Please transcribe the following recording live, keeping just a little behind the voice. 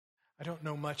I don't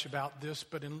know much about this,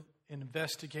 but in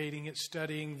investigating it,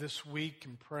 studying this week,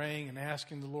 and praying and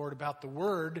asking the Lord about the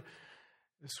Word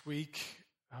this week,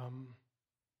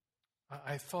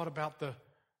 I thought about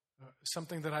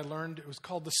something that I learned. It was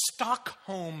called the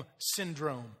Stockholm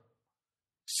Syndrome.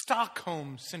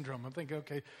 Stockholm Syndrome. I'm thinking,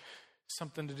 okay,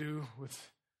 something to do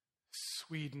with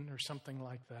Sweden or something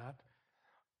like that.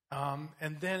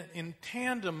 And then in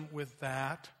tandem with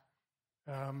that,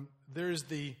 there's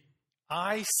the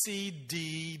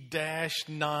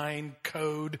ICD-9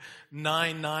 code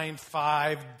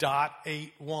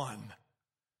 995.81.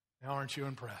 Now, aren't you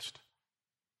impressed?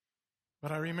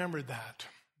 But I remembered that.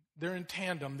 They're in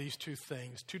tandem, these two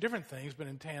things. Two different things, but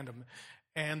in tandem.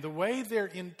 And the way they're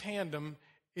in tandem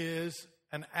is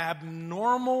an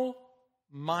abnormal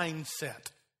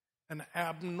mindset. An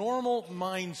abnormal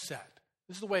mindset.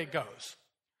 This is the way it goes.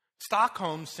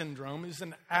 Stockholm Syndrome is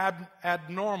an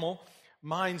abnormal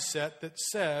mindset that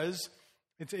says,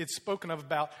 it's spoken of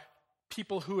about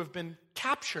people who have been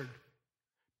captured,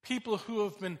 people who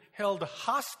have been held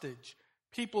hostage,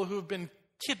 people who have been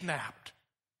kidnapped.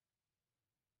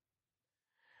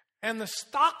 And the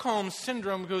Stockholm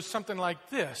Syndrome goes something like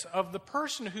this, of the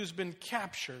person who's been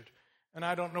captured. And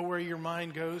I don't know where your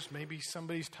mind goes. Maybe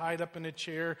somebody's tied up in a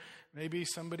chair. Maybe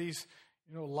somebody's,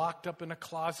 locked up in a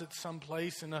closet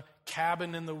someplace in a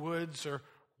cabin in the woods or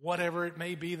whatever it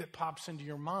may be that pops into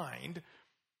your mind.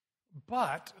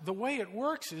 But the way it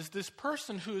works is this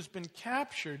person who has been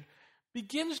captured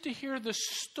begins to hear the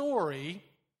story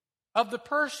of the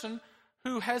person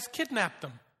who has kidnapped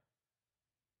them,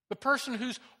 the person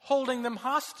who's holding them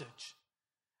hostage.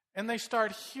 And they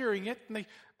start hearing it, and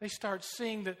they start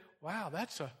seeing that, wow,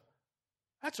 that's a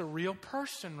real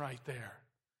person right there.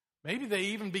 Maybe they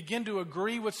even begin to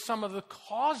agree with some of the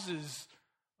causes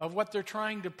of what they're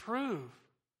trying to prove.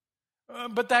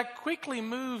 But that quickly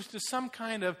moves to some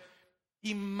kind of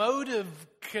emotive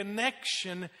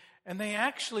connection, and they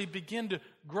actually begin to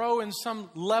grow in some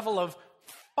level of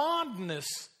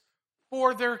fondness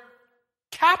for their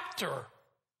captor.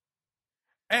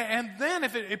 And then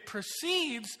if it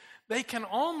proceeds, they can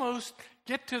almost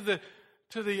get to the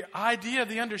idea,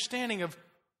 the understanding of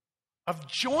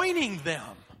joining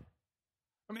them.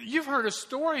 I mean, you've heard of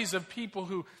stories of people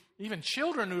who, even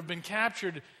children who have been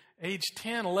captured age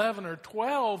 10, 11, or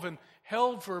 12 and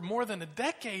held for more than a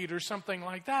decade or something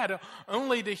like that,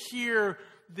 only to hear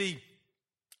the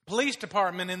police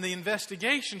department in the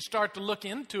investigation start to look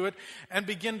into it and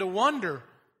begin to wonder,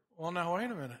 well, now, wait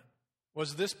a minute.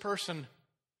 Was this person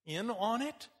in on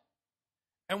it?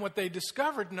 And what they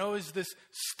discovered, is this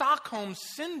Stockholm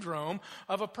Syndrome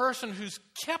of a person who's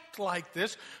kept like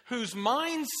this, whose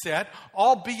mindset,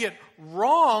 albeit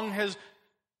wrong, has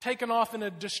taken off in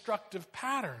a destructive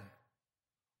pattern.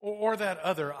 Or that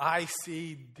other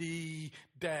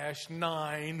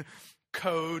ICD-9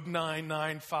 code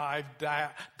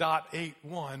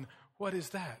 995.81. What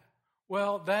is that?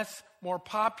 Well, that's more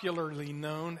popularly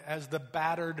known as the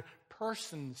battered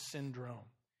person syndrome.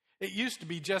 It used to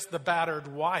be just the battered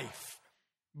wife,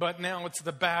 but now it's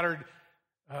the battered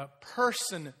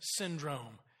person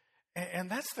syndrome.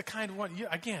 And that's the kind of one, you've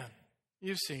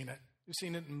seen it. You've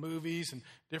seen it in movies and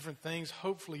different things.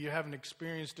 Hopefully you haven't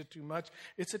experienced it too much.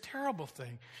 It's a terrible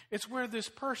thing. It's where this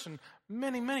person,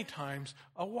 many, many times,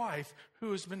 a wife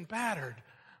who has been battered,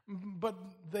 but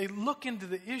they look into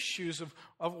the issues of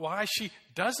why she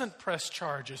doesn't press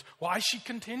charges, why she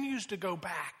continues to go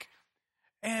back.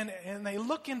 And they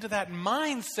look into that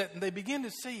mindset and they begin to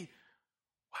see,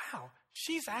 wow,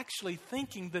 she's actually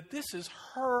thinking that this is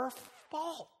her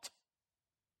fault.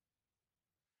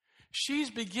 She's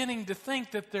beginning to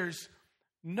think that there's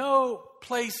no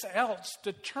place else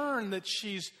to turn, that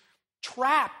she's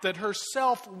trapped, that her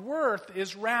self-worth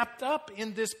is wrapped up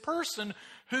in this person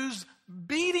who's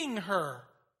beating her.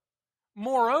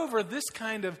 Moreover, this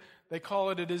kind of, they call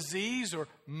it a disease or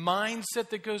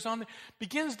mindset that goes on,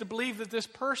 begins to believe that this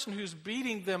person who's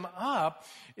beating them up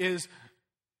is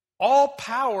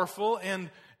all-powerful and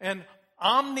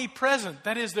omnipresent.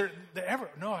 That is,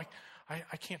 I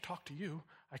can't talk to you.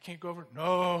 I can't go over.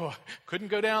 No, couldn't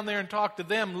go down there and talk to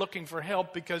them looking for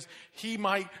help because he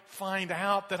might find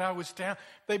out that I was down.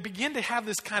 They begin to have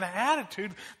this kind of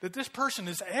attitude that this person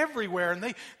is everywhere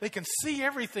and they can see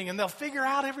everything and they'll figure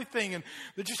out everything, and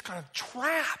they're just kind of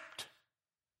trapped.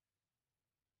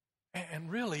 And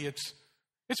really, it's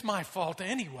my fault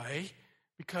anyway,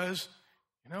 because,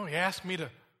 he asked me to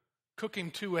cook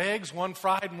him 2 eggs, one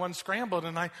fried and one scrambled,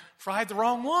 and I fried the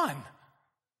wrong one.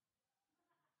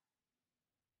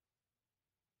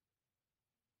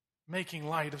 Making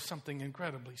light of something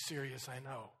incredibly serious, I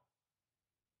know.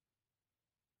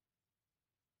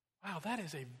 Wow, that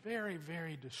is a very,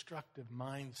 very destructive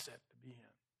mindset to be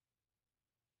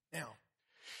in. Now,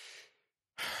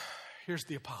 here's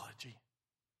the apology.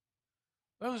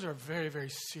 Those are very, very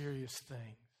serious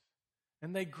things.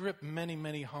 And they grip many,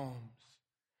 many homes.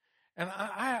 And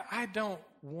I don't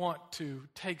want to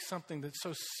take something that's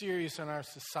so serious in our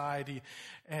society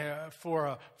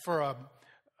for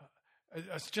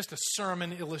just a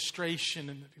sermon illustration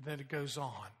and then it goes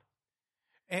on.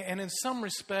 And in some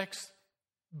respects,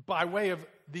 by way of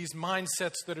these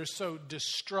mindsets that are so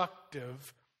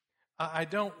destructive, I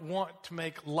don't want to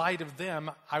make light of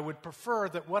them. I would prefer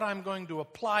that what I'm going to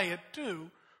apply it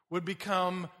to would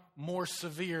become more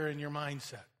severe in your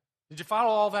mindset. Did you follow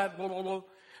all that?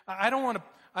 I don't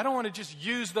want to just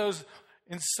use those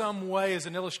in some way as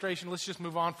an illustration. Let's just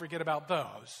move on, forget about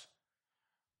those.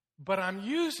 But I'm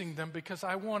using them because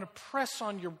I want to press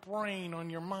on your brain, on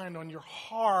your mind, on your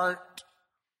heart,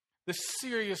 the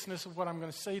seriousness of what I'm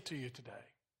going to say to you today.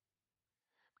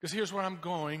 Because here's where I'm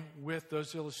going with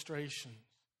those illustrations.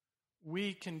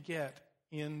 We can get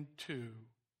into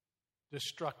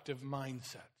destructive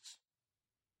mindsets.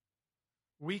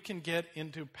 We can get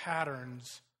into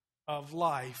patterns of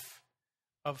life,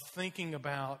 of thinking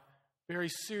about very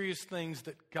serious things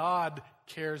that God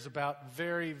cares about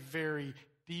very, very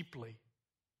deeply.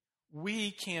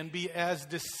 We can be as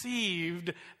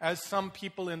deceived as some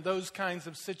people in those kinds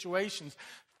of situations,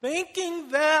 thinking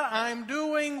that I'm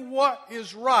doing what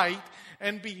is right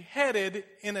and be headed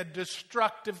in a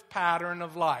destructive pattern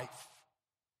of life.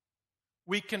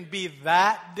 We can be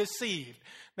that deceived.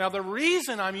 Now, the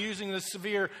reason I'm using the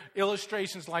severe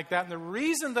illustrations like that, and the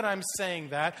reason that I'm saying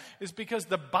that, is because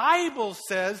the Bible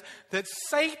says that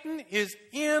Satan is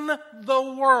in the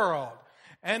world.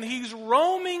 And he's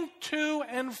roaming to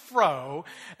and fro.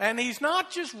 And he's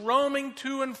not just roaming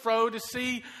to and fro to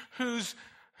see whose,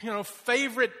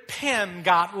 favorite pen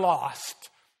got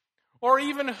lost. Or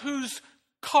even whose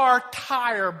car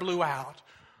tire blew out.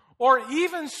 Or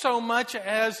even so much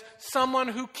as someone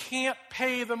who can't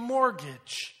pay the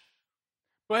mortgage.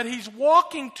 But he's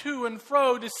walking to and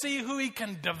fro to see who he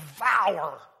can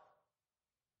devour.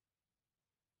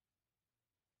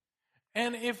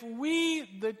 And if we,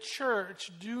 the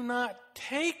church, do not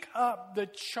take up the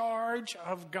charge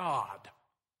of God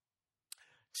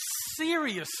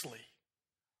seriously,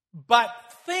 but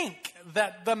think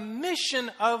that the mission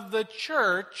of the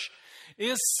church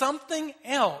is something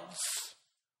else,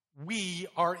 we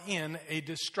are in a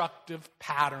destructive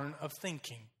pattern of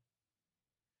thinking.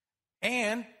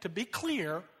 And, to be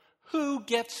clear, who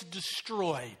gets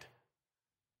destroyed?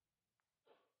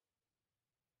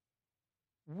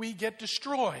 We get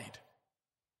destroyed.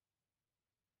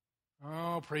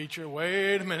 Oh, preacher,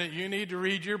 wait a minute. You need to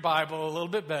read your Bible a little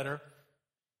bit better.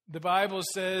 The Bible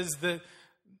says that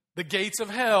the gates of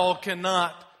hell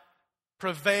cannot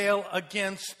prevail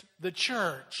against the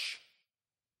church.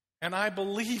 And I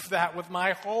believe that with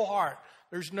my whole heart.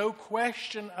 There's no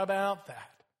question about that.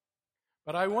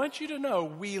 But I want you to know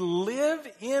we live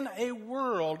in a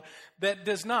world that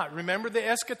does not. Remember the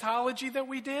eschatology that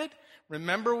we did?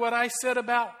 Remember what I said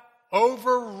about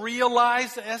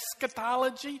over-realized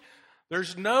eschatology?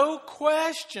 There's no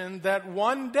question that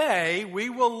one day we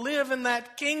will live in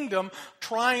that kingdom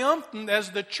triumphant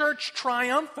as the church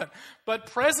triumphant. But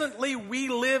presently we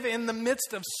live in the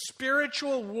midst of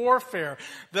spiritual warfare.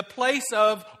 The place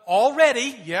of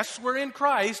already, yes, we're in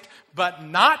Christ, but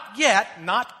not yet,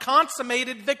 not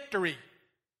consummated victory.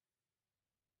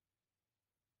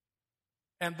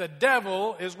 And the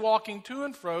devil is walking to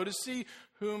and fro to see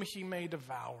whom he may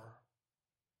devour.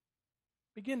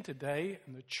 Begin today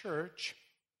in the church,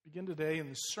 begin today in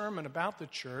the sermon about the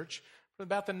church, for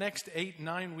about the next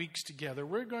 8-9 weeks together,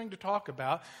 we're going to talk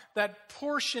about that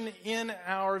portion in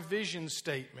our vision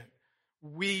statement.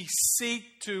 We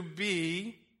seek to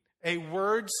be a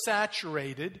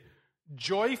word-saturated,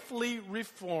 joyfully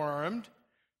reformed,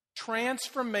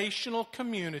 transformational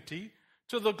community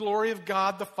to the glory of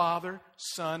God the Father,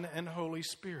 Son, and Holy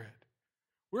Spirit.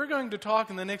 We're going to talk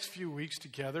in the next few weeks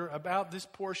together about this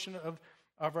portion of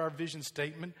our vision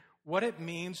statement, what it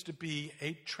means to be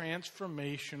a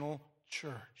transformational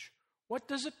church. What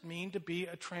does it mean to be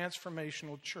a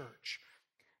transformational church?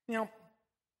 Now,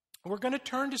 we're going to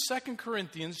turn to 2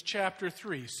 Corinthians chapter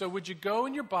 3. So would you go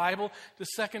in your Bible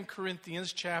to 2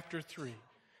 Corinthians chapter 3?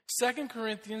 2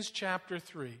 Corinthians chapter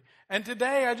 3. And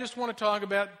today I just want to talk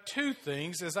about two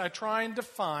things as I try and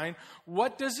define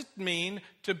what does it mean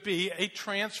to be a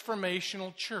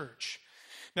transformational church.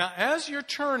 Now, as you're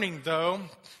turning, though,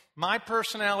 my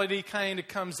personality kind of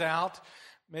comes out.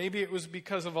 Maybe it was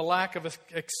because of a lack of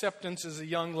acceptance as a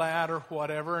young lad or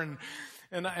whatever.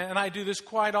 And I do this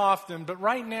quite often, but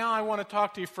right now I want to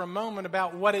talk to you for a moment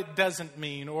about what it doesn't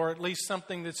mean, or at least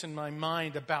something that's in my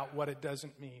mind about what it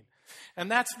doesn't mean. And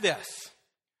that's this.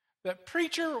 That,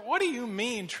 preacher, what do you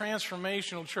mean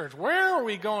transformational church? Where are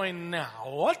we going now?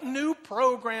 What new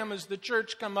program has the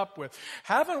church come up with?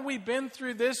 Haven't we been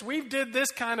through this? We did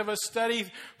this kind of a study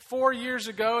 4 years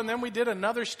ago, and then we did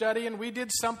another study, and we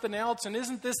did something else. And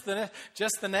isn't this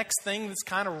just the next thing that's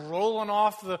kind of rolling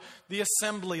off the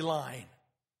assembly line?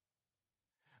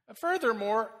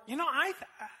 Furthermore,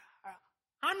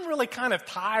 I'm really kind of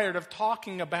tired of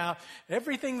talking about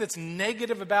everything that's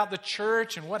negative about the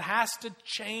church and what has to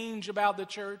change about the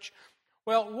church.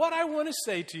 Well, what I want to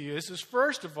say to you is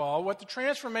first of all, what the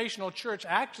transformational church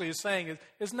actually is saying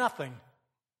is nothing.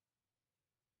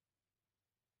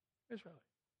 It's really.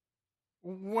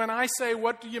 When I say,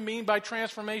 what do you mean by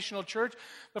transformational church?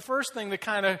 The first thing that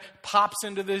kind of pops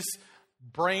into this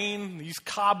brain, these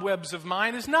cobwebs of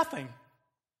mine, is nothing.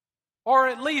 Or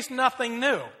at least nothing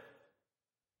new.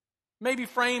 Maybe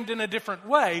framed in a different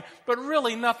way, but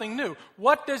really nothing new.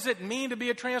 What does it mean to be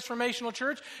a transformational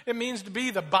church? It means to be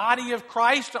the body of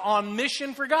Christ on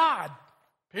mission for God.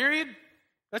 Period.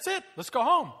 That's it. Let's go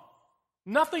home.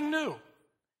 Nothing new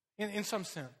in some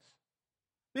sense.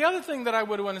 The other thing that I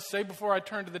would want to say before I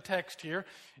turn to the text here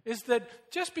is that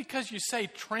just because you say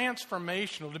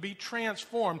transformational, to be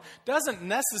transformed, doesn't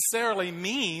necessarily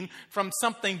mean from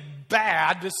something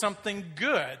bad to something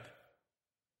good.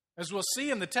 As we'll see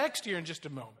in the text here in just a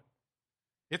moment.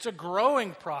 It's a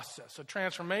growing process, a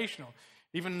transformational.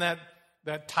 Even that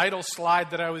title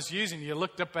slide that I was using, you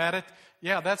looked up at it.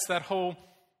 Yeah, that's that whole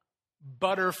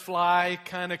butterfly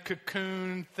kind of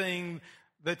cocoon thing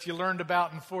that you learned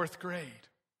about in 4th grade.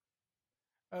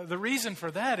 The reason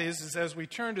for that is as we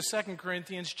turn to 2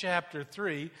 Corinthians chapter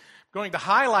 3, I'm going to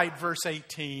highlight verse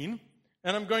 18,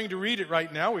 and I'm going to read it right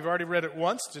now. We've already read it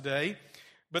once today.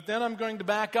 But then I'm going to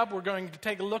back up. We're going to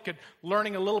take a look at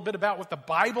learning a little bit about what the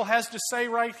Bible has to say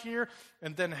right here,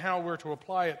 and then how we're to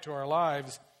apply it to our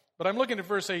lives. But I'm looking at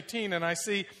verse 18, and I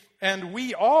see, and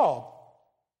we all,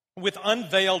 with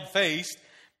unveiled face,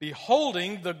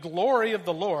 beholding the glory of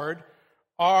the Lord,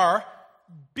 are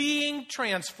being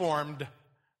transformed.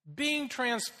 Being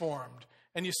transformed.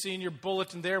 And you see in your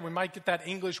bulletin there, we might get that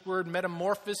English word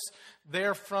metamorphosis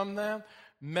there from them.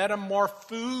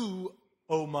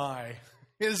 Metamorphuomai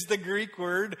is the Greek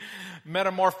word,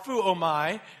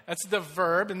 metamorphuomai. That's the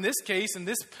verb. In this case, in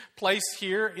this place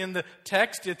here in the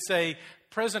text, it's a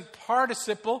present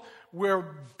participle. We're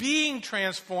being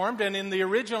transformed. And in the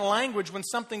original language, when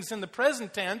something's in the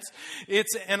present tense,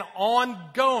 it's an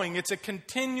ongoing, it's a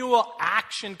continual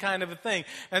action kind of a thing.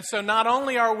 And so not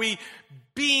only are we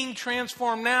being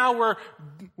transformed now,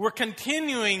 we're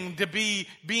continuing to be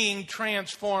being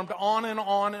transformed on and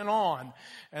on and on.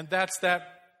 And that's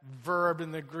that verb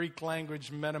in the Greek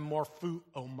language,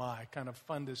 metamorphuomai. Kind of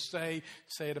fun to say.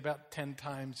 Say it about 10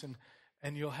 times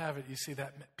and you'll have it. You see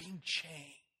that being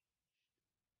changed.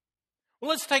 Well,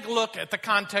 let's take a look at the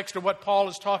context of what Paul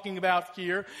is talking about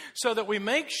here so that we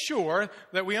make sure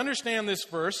that we understand this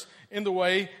verse in the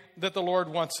way that the Lord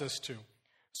wants us to.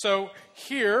 So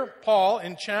here, Paul,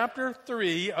 in chapter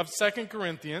 3 of 2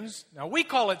 Corinthians, now we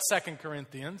call it 2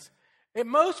 Corinthians. It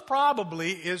most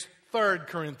probably is 3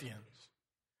 Corinthians.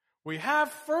 We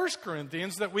have 1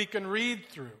 Corinthians that we can read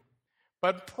through.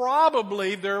 But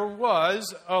probably there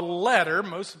was a letter,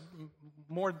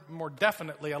 more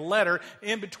definitely a letter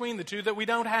in between the two that we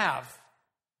don't have.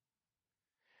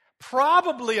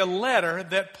 Probably a letter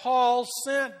that Paul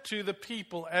sent to the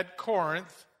people at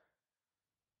Corinth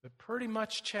that pretty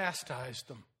much chastised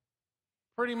them.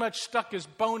 Pretty much stuck his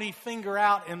bony finger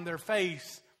out in their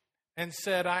face and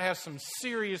said, I have some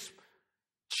serious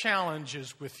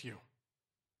challenges with you.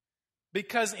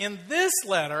 Because in this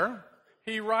letter,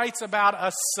 he writes about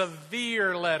a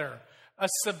severe letter, a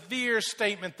severe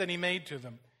statement that he made to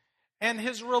them, and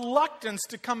his reluctance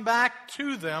to come back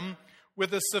to them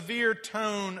with a severe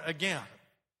tone again.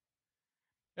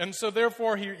 And so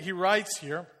therefore he writes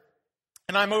here,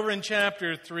 and I'm over in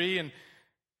chapter 3 and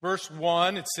verse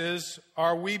 1, it says,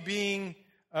 are we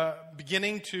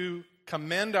beginning to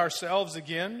commend ourselves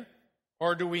again,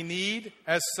 or do we need,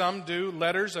 as some do,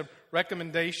 letters of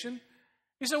recommendation?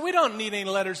 He said, we don't need any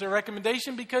letters of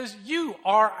recommendation because you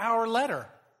are our letter.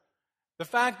 The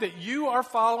fact that you are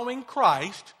following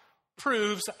Christ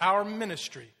proves our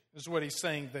ministry, is what he's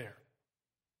saying there.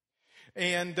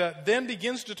 And then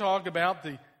begins to talk about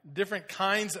the different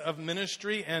kinds of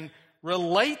ministry and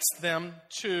relates them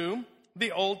to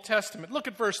the Old Testament. Look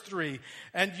at verse 3.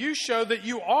 And you show that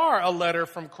you are a letter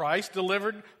from Christ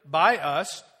delivered by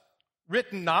us,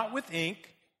 written not with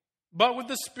ink, but with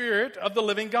the Spirit of the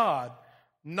living God,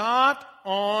 not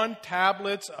on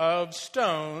tablets of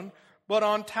stone, but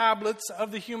on tablets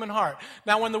of the human heart.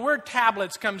 Now, when the word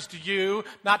tablets comes to you,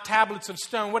 not tablets of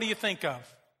stone, what do you think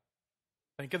of?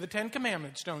 Think of the Ten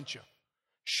Commandments, don't you?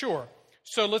 Sure.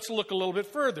 So let's look a little bit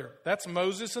further. That's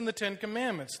Moses and the Ten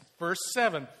Commandments, verse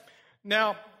 7.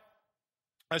 Now,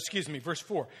 verse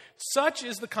 4. Such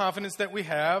is the confidence that we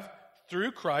have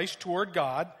through Christ toward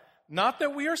God, not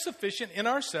that we are sufficient in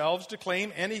ourselves to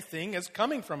claim anything as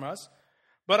coming from us,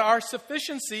 but our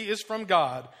sufficiency is from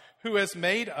God, who has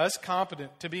made us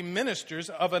competent to be ministers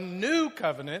of a new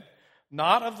covenant,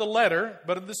 not of the letter,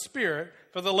 but of the Spirit.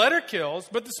 For the letter kills,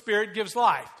 but the Spirit gives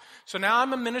life. So now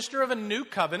I'm a minister of a new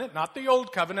covenant, not the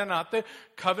old covenant, not the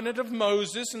covenant of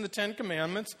Moses and the Ten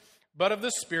Commandments, but of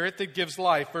the Spirit that gives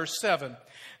life. Verse 7.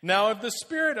 Now if the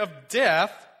spirit of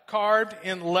death carved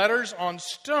in letters on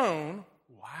stone,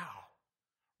 wow,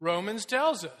 Romans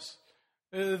tells us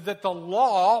that the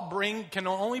law can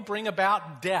only bring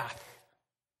about death.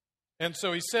 And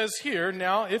so he says here,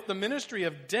 now if the ministry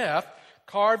of death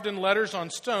carved in letters on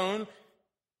stone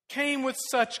came with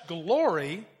such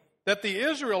glory that the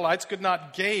Israelites could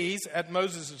not gaze at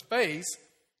Moses' face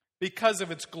because of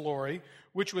its glory,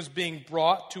 which was being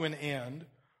brought to an end,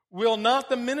 will not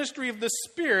the ministry of the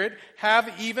Spirit have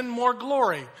even more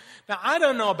glory? Now, I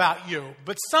don't know about you,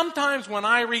 but sometimes when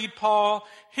I read Paul,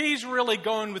 he's really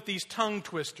going with these tongue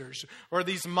twisters or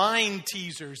these mind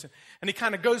teasers. And he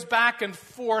kind of goes back and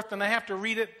forth, and I have to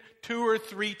read it 2 or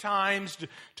 3 times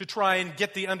to try and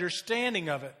get the understanding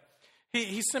of it.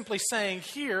 He's simply saying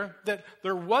here that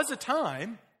there was a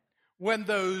time when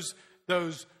those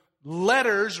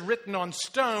letters written on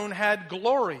stone had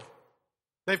glory.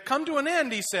 They've come to an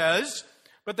end, he says,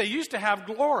 but they used to have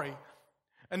glory.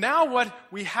 And now what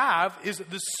we have is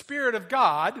the Spirit of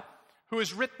God who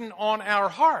is written on our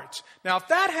hearts. Now, if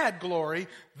that had glory,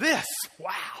 this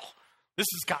has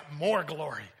got more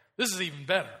glory. This is even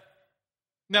better.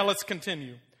 Now, let's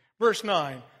continue. Verse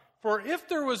 9. For if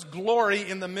there was glory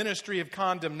in the ministry of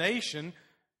condemnation,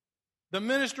 the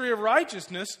ministry of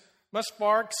righteousness must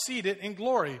far exceed it in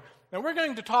glory. Now, we're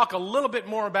going to talk a little bit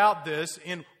more about this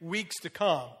in weeks to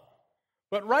come.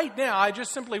 But right now, I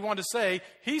just simply want to say,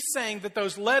 he's saying that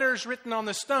those letters written on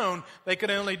the stone, they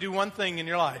could only do one thing in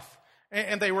your life.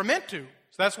 And they were meant to.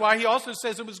 So that's why he also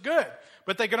says it was good.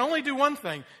 But they could only do one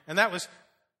thing, and that was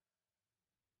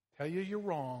tell you you're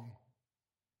wrong.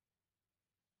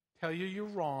 Tell you you're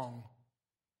wrong.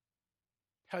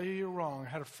 Tell you you're wrong. I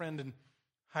had a friend in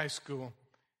high school.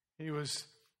 He was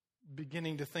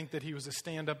beginning to think that he was a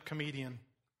stand-up comedian.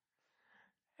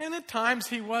 And at times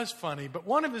he was funny, but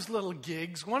one of his little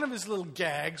gigs, one of his little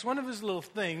gags, one of his little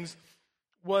things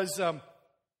was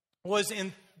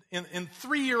in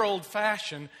 3-year-old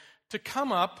fashion to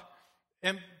come up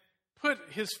and put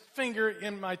his finger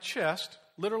in my chest,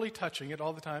 literally touching it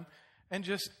all the time, and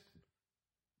just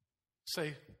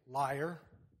say, liar,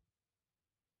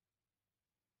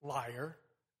 liar.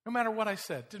 No matter what I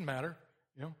said, didn't matter.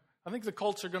 You know, I think the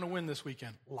Colts are going to win this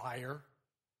weekend. Liar,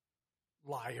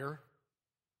 liar,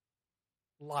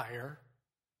 liar.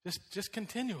 Just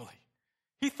continually.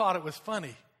 He thought it was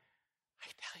funny. I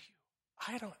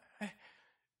tell you,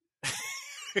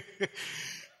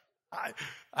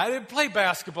 I didn't play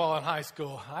basketball in high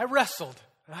school. I wrestled.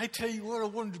 And I tell you what, I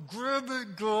wanted to grab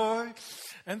that guy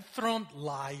and throw him.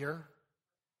 Liar.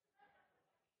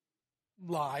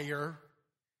 Liar.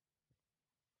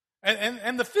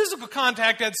 And the physical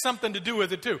contact had something to do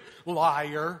with it too.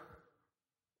 Liar.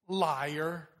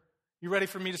 Liar. You ready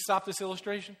for me to stop this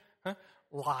illustration? Huh?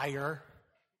 Liar.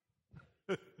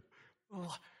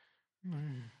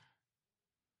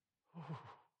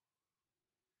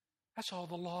 That's all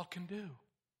the law can do.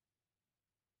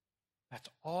 That's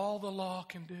all the law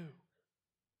can do.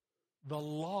 The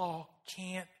law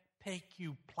can't take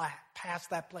you past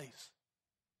that place.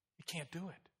 It can't do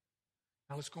it.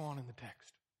 Now let's go on in the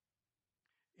text.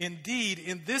 Indeed,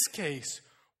 in this case,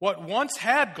 what once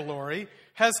had glory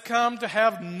has come to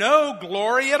have no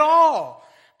glory at all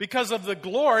because of the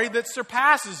glory that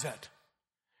surpasses it.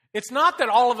 It's not that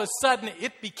all of a sudden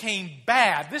it became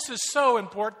bad. This is so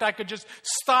important I could just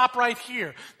stop right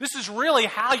here. This is really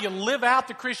how you live out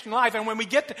the Christian life. And when we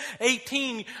get to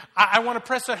 18, I want to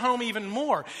press it home even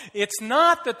more. It's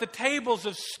not that the tables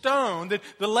of stone, that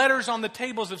the letters on the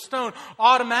tables of stone,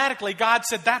 automatically God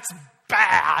said that's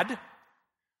bad.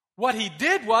 What he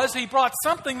did was he brought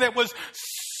something that was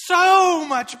so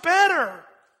much better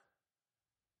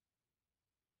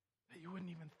that you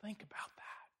wouldn't even think about that.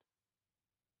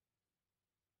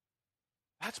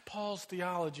 That's Paul's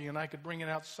theology, and I could bring it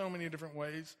out so many different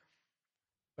ways,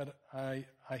 but I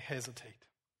hesitate.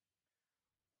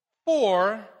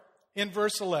 For, in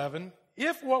verse 11,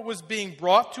 if what was being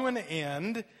brought to an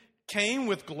end came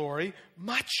with glory,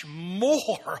 much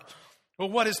more will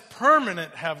what is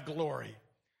permanent have glory.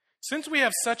 Since we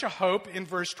have such a hope in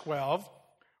verse 12,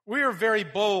 we are very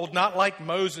bold, not like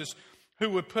Moses, who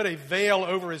would put a veil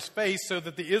over his face so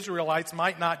that the Israelites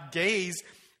might not gaze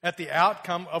at the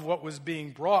outcome of what was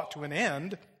being brought to an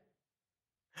end.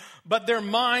 But their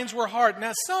minds were hardened.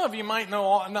 Now, some of you might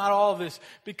know not all of this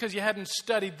because you hadn't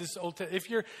studied this Old Testament. If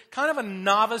you're kind of a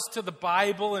novice to the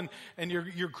Bible and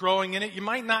you're growing in it, you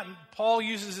might not. Paul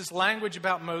uses this language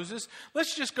about Moses.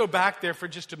 Let's just go back there for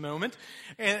just a moment.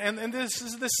 And this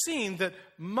is the scene that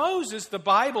Moses, the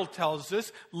Bible tells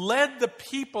us, led the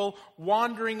people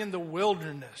wandering in the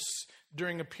wilderness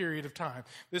during a period of time.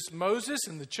 This Moses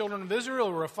and the children of Israel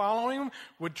who were following him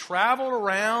would travel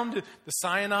around the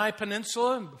Sinai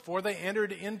Peninsula, and before they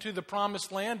entered into the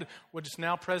Promised Land, which is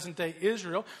now present-day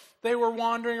Israel, they were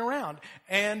wandering around.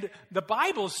 And the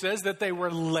Bible says that they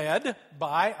were led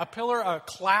by a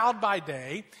cloud by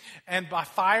day, and by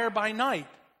fire by night.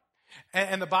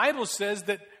 And the Bible says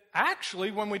that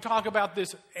actually, when we talk about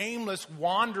this aimless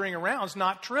wandering around, it's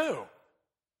not true.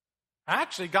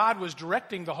 Actually, God was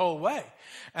directing the whole way.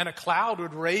 And a cloud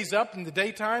would raise up in the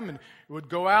daytime and it would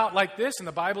go out like this. And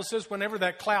the Bible says whenever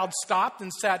that cloud stopped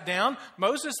and sat down,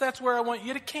 Moses, that's where I want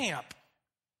you to camp.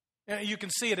 You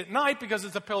can see it at night because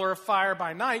it's a pillar of fire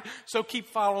by night. So keep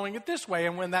following it this way.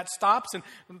 And when that stops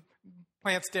and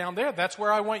plants down there, that's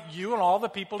where I want you and all the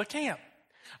people to camp.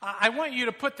 I want you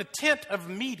to put the tent of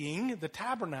meeting, the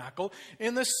tabernacle,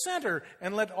 in the center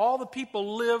and let all the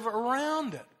people live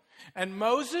around it. And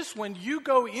Moses, when you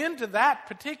go into that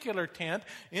particular tent,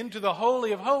 into the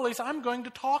Holy of Holies, I'm going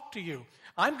to talk to you.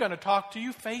 I'm going to talk to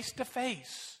you face to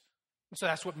face. So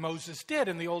that's what Moses did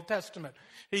in the Old Testament.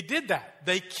 He did that.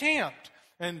 They camped.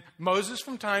 And Moses,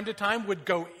 from time to time, would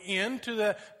go into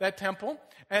that temple.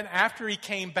 And after he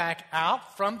came back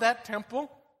out from that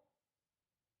temple,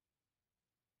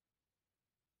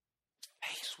 his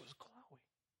face was glowing.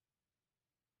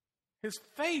 His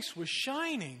face was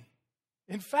shining.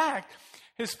 In fact,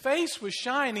 his face was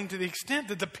shining to the extent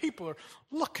that the people are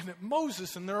looking at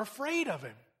Moses and they're afraid of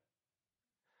him.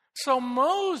 So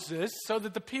Moses, so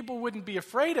that the people wouldn't be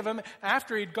afraid of him,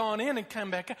 after he'd gone in and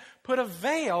come back, put a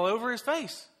veil over his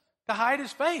face to hide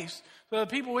his face so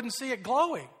that people wouldn't see it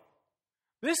glowing.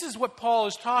 This is what Paul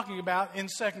is talking about in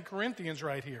 2 Corinthians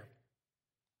right here.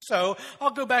 So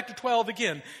I'll go back to 12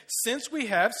 again. Since we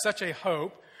have such a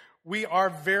hope, we are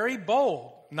very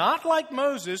bold, not like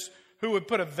Moses, who would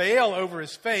put a veil over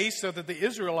his face so that the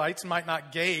Israelites might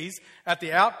not gaze at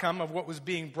the outcome of what was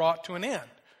being brought to an end.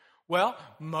 Well,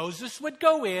 Moses would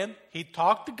go in, he'd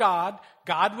talk to God,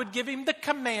 God would give him the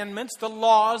commandments, the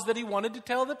laws that he wanted to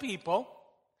tell the people,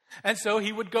 and so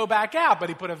he would go back out. But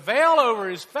he put a veil over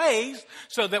his face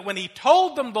so that when he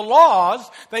told them the laws,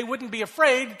 they wouldn't be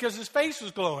afraid because his face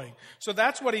was glowing. So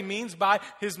that's what he means by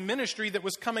his ministry that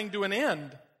was coming to an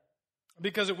end,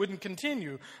 because it wouldn't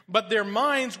continue. But their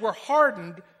minds were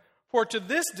hardened, for to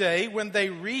this day, when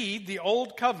they read the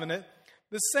Old Covenant,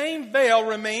 the same veil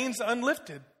remains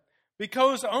unlifted,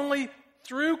 because only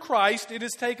through Christ it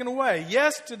is taken away.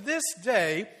 Yes, to this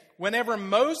day, whenever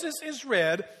Moses is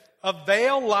read, a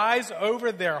veil lies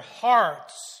over their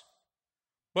hearts.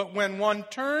 But when one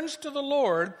turns to the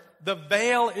Lord, the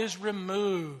veil is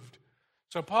removed.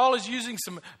 So Paul is using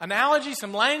some analogy,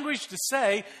 some language to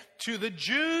say to the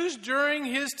Jews during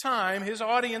his time, his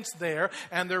audience there,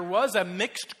 and there was a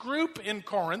mixed group in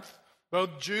Corinth,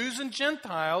 both Jews and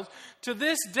Gentiles. To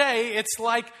this day, it's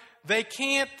like they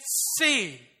can't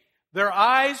see. Their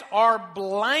eyes are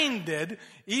blinded.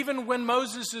 Even when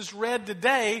Moses is read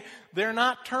today, they're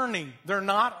not turning. They're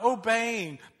not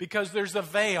obeying because there's a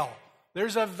veil.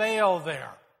 There's a veil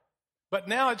there. But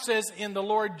now it says in the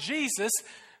Lord Jesus,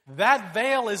 that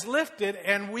veil is lifted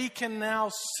and we can now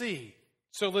see.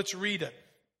 So let's read it.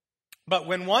 But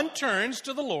when one turns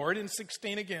to the Lord, in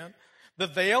 16 again, the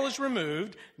veil is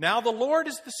removed. Now the Lord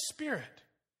is the Spirit.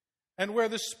 And where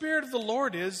the Spirit of the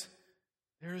Lord is,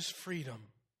 there is freedom.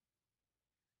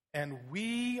 And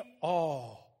we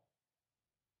all,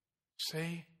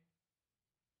 see?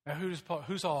 Now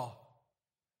who's all?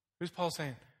 Who's Paul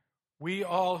saying? We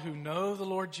all who know the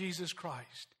Lord Jesus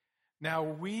Christ. Now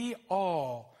we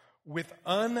all with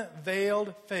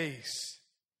unveiled face.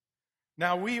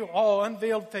 Now we all,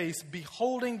 unveiled face,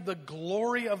 beholding the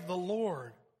glory of the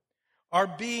Lord, are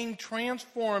being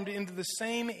transformed into the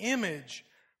same image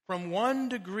from one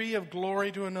degree of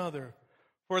glory to another.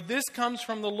 For this comes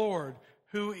from the Lord,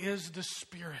 who is the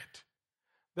Spirit.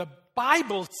 The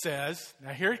Bible says,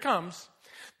 now here it comes,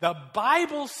 The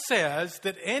Bible says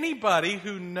that anybody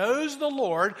who knows the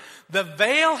Lord, the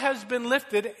veil has been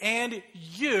lifted, and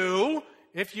you,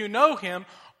 if you know Him,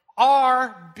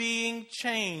 are being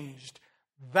changed.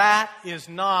 That is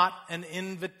not an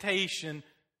invitation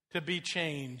to be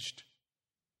changed.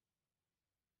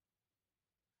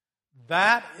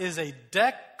 That is a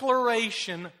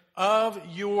declaration of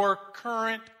your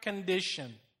current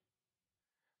condition.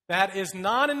 That is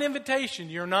not an invitation.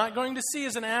 You're not going to see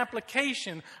as an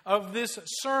application of this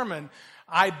sermon.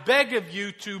 I beg of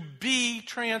you to be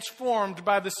transformed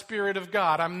by the Spirit of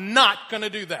God. I'm not going to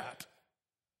do that.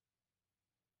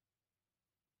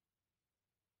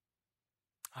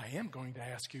 I am going to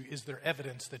ask you, is there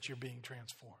evidence that you're being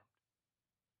transformed?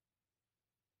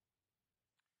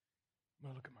 I'm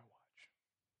going to look at my watch.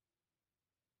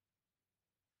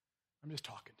 I'm just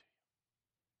talking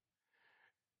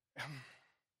to you.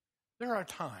 There are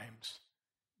times,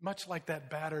 much like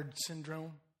that battered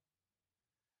syndrome,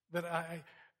 that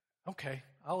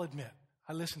I'll admit,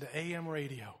 I listen to AM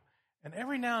radio. And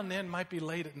every now and then, might be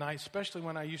late at night, especially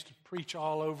when I used to preach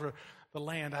all over the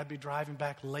land, I'd be driving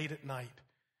back late at night.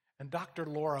 And Dr.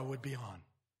 Laura would be on.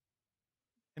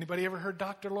 Anybody ever heard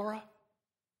Dr. Laura?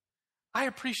 I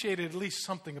appreciated at least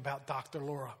something about Dr.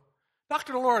 Laura.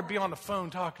 Dr. Laura would be on the phone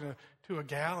talking to a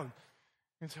gal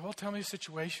and say, well, tell me the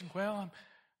situation. Well, I've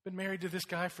been married to this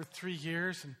guy for 3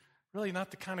 years and really not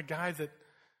the kind of guy that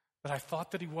I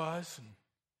thought that he was.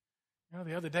 And,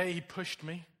 the other day he pushed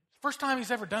me. First time he's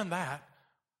ever done that.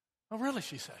 Oh, really,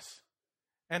 she says.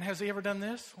 And has he ever done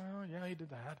this? Well, yeah, he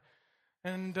did that.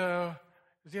 And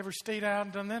has he ever stayed out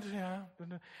and done that? Yeah.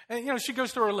 And, she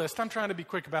goes through her list. I'm trying to be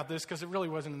quick about this because it really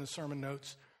wasn't in the sermon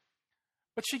notes.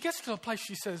 But she gets to a place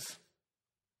she says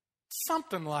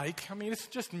something like, it's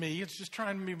just me. It's just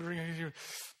trying to be...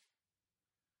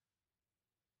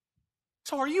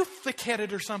 So are you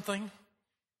thick-headed or something?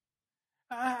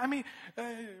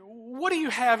 What do you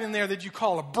have in there that you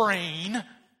call a brain?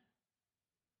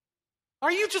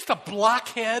 Are you just a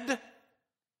blockhead?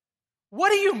 What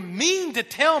do you mean to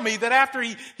tell me that after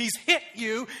he's hit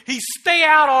you, he stay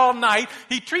out all night,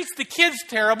 he treats the kids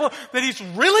terrible, that he's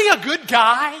really a good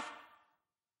guy?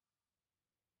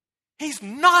 He's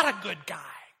not a good guy.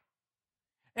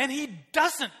 And he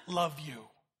doesn't love you.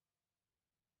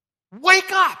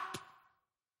 Wake up!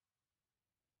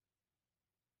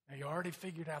 Now, you already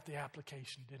figured out the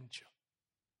application, didn't you?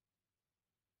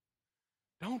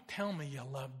 Don't tell me you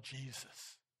love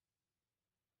Jesus.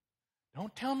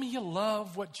 Don't tell me you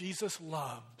love what Jesus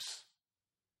loves.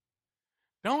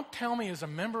 Don't tell me as a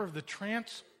member of the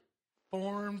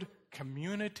transformed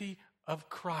community of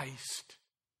Christ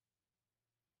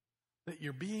that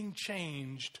you're being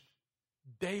changed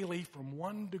daily from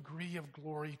one degree of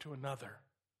glory to another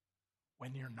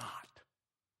when you're not.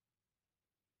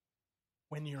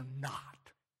 When you're not.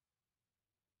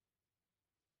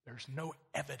 There's no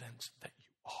evidence that you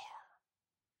are.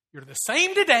 You're the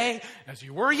same today as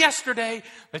you were yesterday,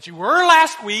 that you were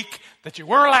last week, that you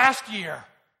were last year.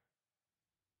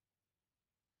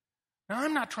 Now,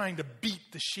 I'm not trying to beat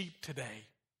the sheep today.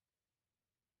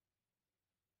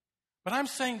 But I'm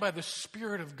saying by the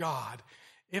Spirit of God,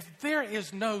 if there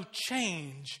is no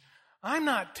change, I'm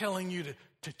not telling you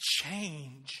to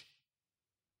change.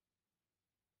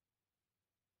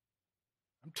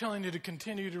 I'm telling you to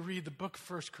continue to read the book of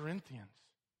 1 Corinthians.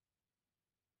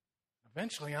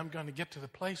 Eventually, I'm going to get to the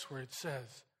place where it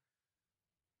says,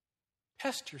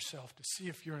 test yourself to see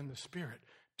if you're in the Spirit.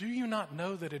 Do you not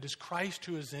know that it is Christ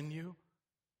who is in you?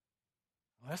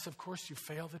 Unless, of course, you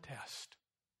fail the test.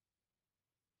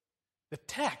 The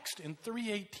text in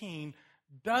 3:18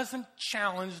 doesn't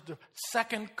challenge the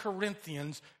 2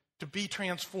 Corinthians to be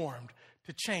transformed,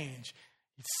 to change.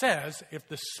 It says, if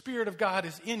the Spirit of God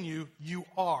is in you, you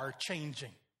are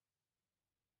changing.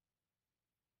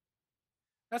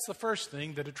 That's the first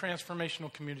thing that a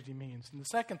transformational community means. And the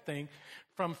second thing,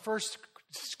 from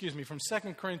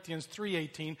 2 Corinthians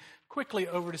 3:18, quickly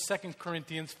over to 2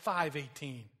 Corinthians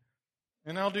 5:18.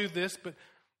 And I'll do this, but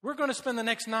we're going to spend the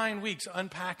next 9 weeks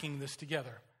unpacking this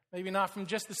together. Maybe not from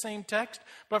just the same text,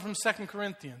 but from 2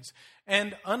 Corinthians.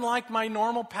 And unlike my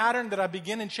normal pattern that I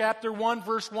begin in chapter 1,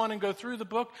 verse 1, and go through the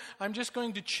book, I'm just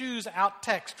going to choose out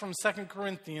text from 2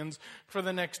 Corinthians for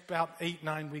the next about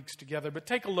 8-9 weeks together. But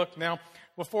take a look now,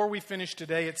 before we finish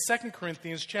today, at 2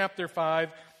 Corinthians chapter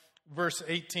 5, verse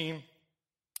 18.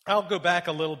 I'll go back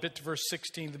a little bit to verse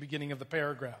 16, the beginning of the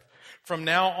paragraph. From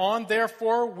now on,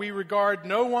 therefore, we regard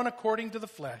no one according to the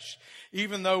flesh.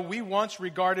 Even though we once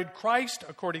regarded Christ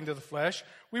according to the flesh,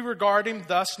 we regard him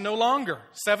thus no longer.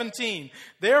 17.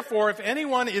 Therefore, if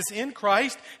anyone is in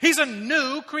Christ, he's a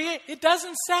new creation. It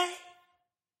doesn't say.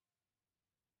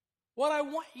 What I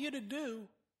want you to do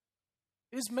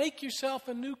is make yourself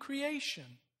a new creation.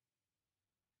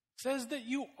 It says that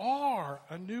you are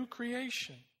a new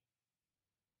creation.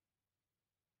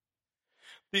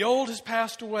 The old has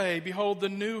passed away. Behold, the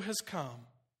new has come.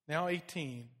 Now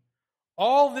 18.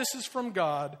 All this is from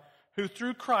God, who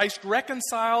through Christ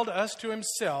reconciled us to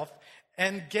himself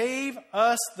and gave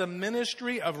us the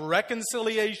ministry of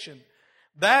reconciliation.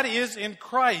 That is, in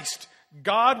Christ,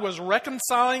 God was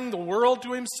reconciling the world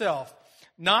to himself,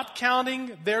 not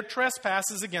counting their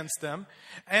trespasses against them,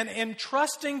 and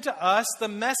entrusting to us the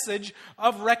message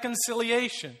of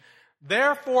reconciliation.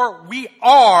 Therefore, we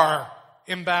are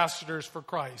ambassadors for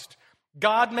Christ,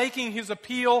 God making his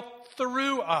appeal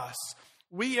through us.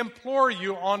 We implore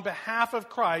you on behalf of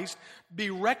Christ, be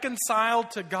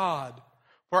reconciled to God.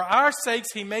 For our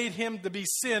sakes he made him to be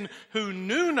sin who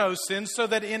knew no sin, so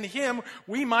that in him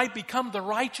we might become the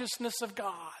righteousness of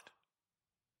God.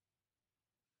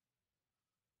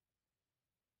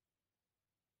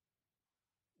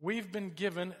 We've been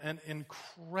given an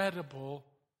incredible,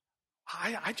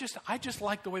 I just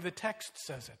like the way the text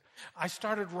says it. I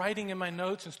started writing in my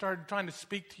notes and started trying to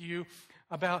speak to you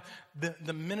about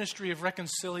the ministry of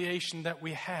reconciliation that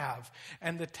we have.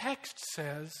 And the text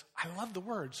says, I love the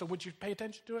word, so would you pay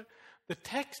attention to it? The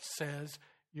text says,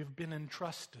 you've been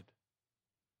entrusted.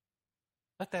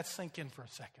 Let that sink in for a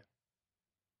second.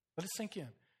 Let it sink in.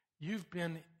 You've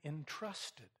been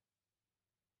entrusted.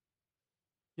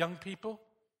 Young people,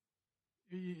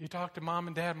 you talk to mom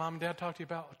and dad talk to you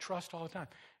about trust all the time.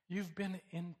 You've been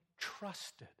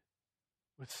entrusted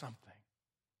with something.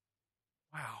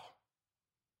 Wow.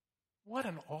 What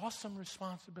an awesome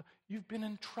responsibility. You've been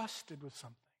entrusted with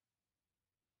something.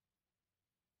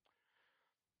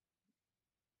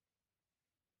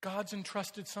 God's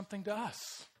entrusted something to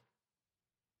us.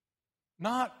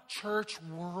 Not church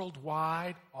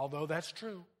worldwide, although that's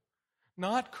true.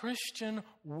 Not Christian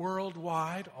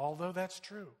worldwide, although that's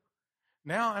true.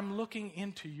 Now I'm looking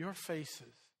into your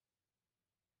faces,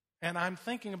 and I'm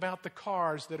thinking about the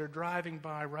cars that are driving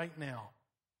by right now.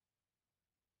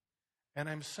 And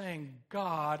I'm saying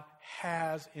God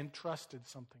has entrusted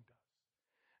something to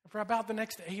us. And for about the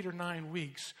next 8 or 9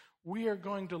 weeks, we are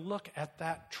going to look at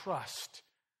that trust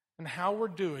and how we're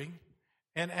doing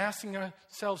and asking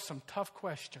ourselves some tough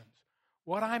questions.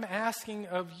 What I'm asking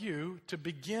of you to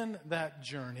begin that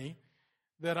journey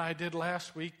that I did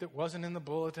last week that wasn't in the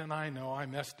bulletin, I know I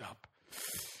messed up.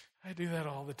 I do that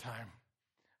all the time.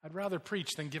 I'd rather preach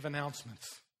than give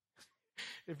announcements.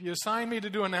 If you assign me to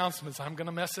do announcements, I'm going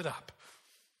to mess it up.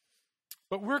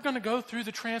 But we're going to go through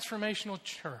the Transformational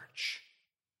Church.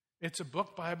 It's a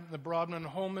book by the Broadman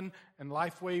Holman and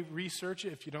Lifeway Research.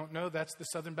 If you don't know, that's the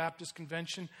Southern Baptist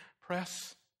Convention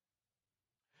Press.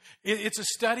 It's a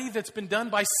study that's been done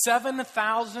by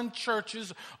 7,000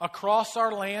 churches across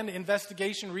our land,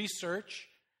 investigation research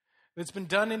that's been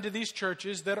done into these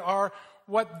churches that are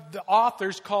what the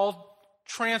authors call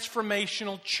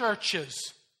transformational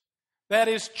churches. That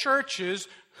is, churches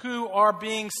who are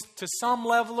being, to some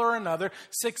level or another,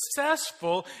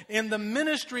 successful in the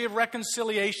ministry of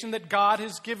reconciliation that God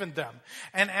has given them,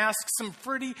 and ask some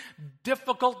pretty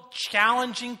difficult,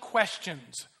 challenging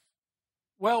questions.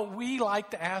 Well, we like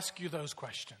to ask you those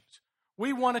questions.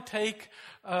 We want to take,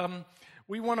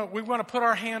 we want to put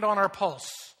our hand on our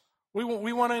pulse. We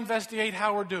want to investigate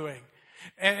how we're doing.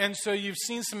 And so you've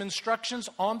seen some instructions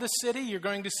on the city. You're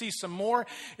going to see some more.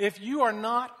 If you are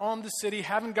not on the city,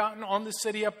 haven't gotten on the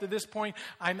city up to this point,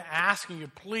 I'm asking you,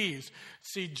 please,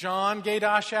 see John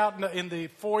Gaydosh out in the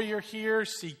foyer here.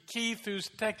 See Keith, who's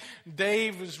tech.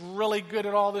 Dave is really good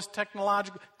at all this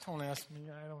technological. Don't ask me.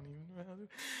 I don't even know.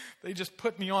 They just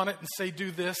put me on it and say,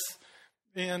 do this.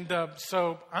 And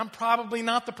so I'm probably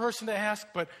not the person to ask,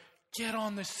 but get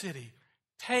on the city.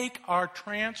 Take our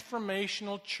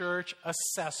transformational church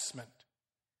assessment.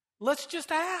 Let's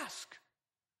just ask.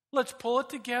 Let's pull it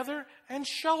together and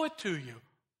show it to you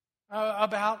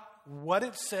about what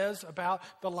it says about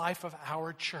the life of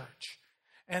our church.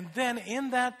 And then in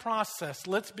that process,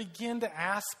 let's begin to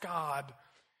ask God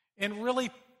and really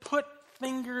put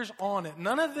fingers on it.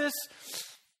 None of this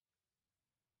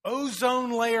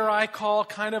ozone layer, I call,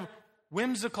 kind of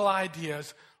whimsical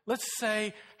ideas. Let's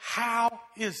say, how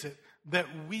is it that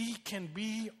we can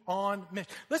be on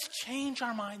mission? Let's change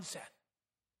our mindset.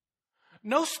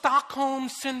 No Stockholm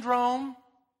Syndrome.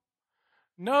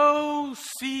 No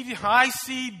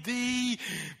ICD,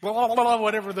 blah, blah, blah,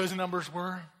 whatever those numbers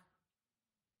were.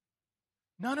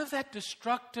 None of that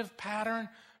destructive pattern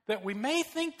that we may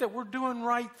think that we're doing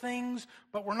right things,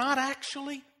 but we're not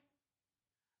actually.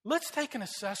 Let's take an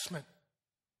assessment.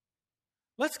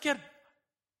 Let's get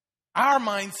our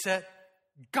mindset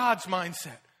God's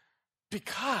mindset.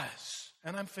 Because,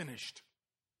 and I'm finished,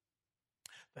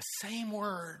 the same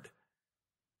word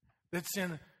that's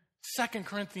in 2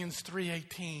 Corinthians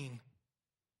 3:18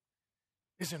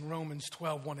 is in Romans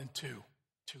 12:1 and 2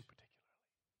 particularly.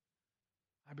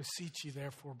 I beseech you,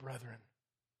 therefore, brethren,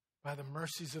 by the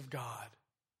mercies of God,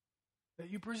 that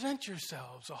you present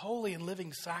yourselves a holy and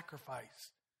living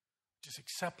sacrifice, which is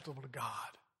acceptable to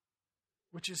God,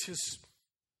 which is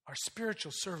our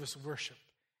spiritual service of worship.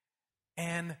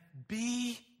 And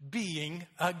being,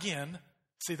 again,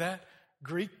 see that?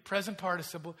 Greek present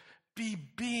participle,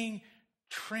 being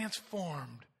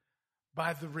transformed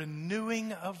by the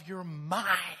renewing of your mind.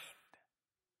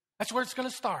 That's where it's going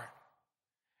to start.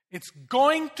 It's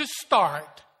going to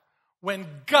start when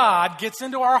God gets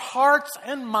into our hearts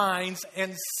and minds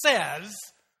and says,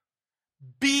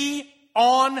 be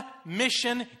on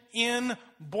mission in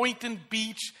Boynton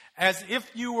Beach as if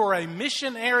you were a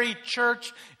missionary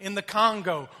church in the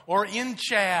Congo or in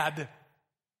Chad.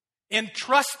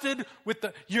 Entrusted with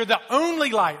you're the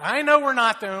only light. I know we're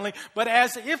not the only, but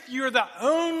as if you're the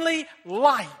only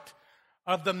light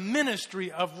of the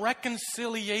ministry of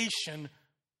reconciliation,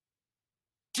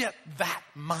 get that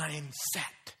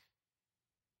mindset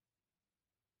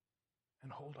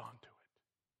and hold on to it.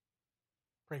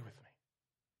 Pray with me.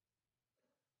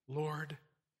 Lord,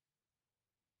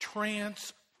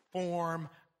 transform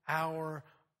our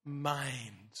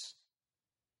minds,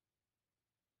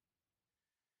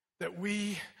 that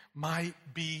we might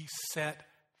be set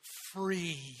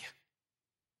free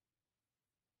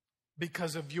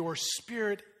because of your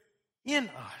Spirit in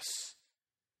us,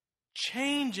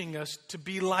 changing us to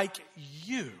be like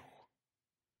you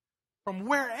from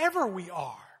wherever we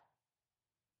are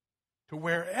to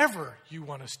wherever you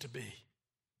want us to be.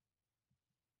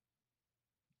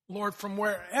 Lord, from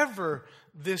wherever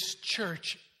this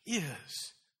church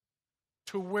is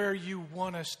to where you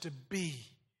want us to be,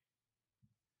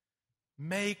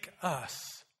 make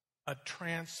us a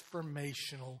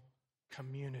transformational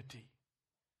community.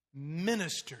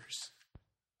 Ministers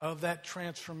of that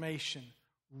transformation,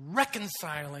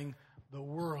 reconciling the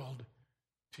world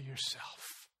to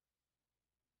yourself.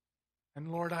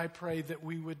 And Lord, I pray that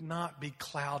we would not be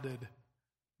clouded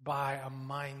by a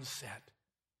mindset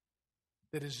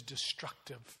that is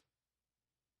destructive,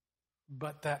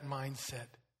 but that mindset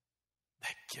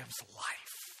that gives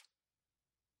life.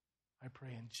 I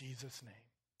pray in Jesus' name.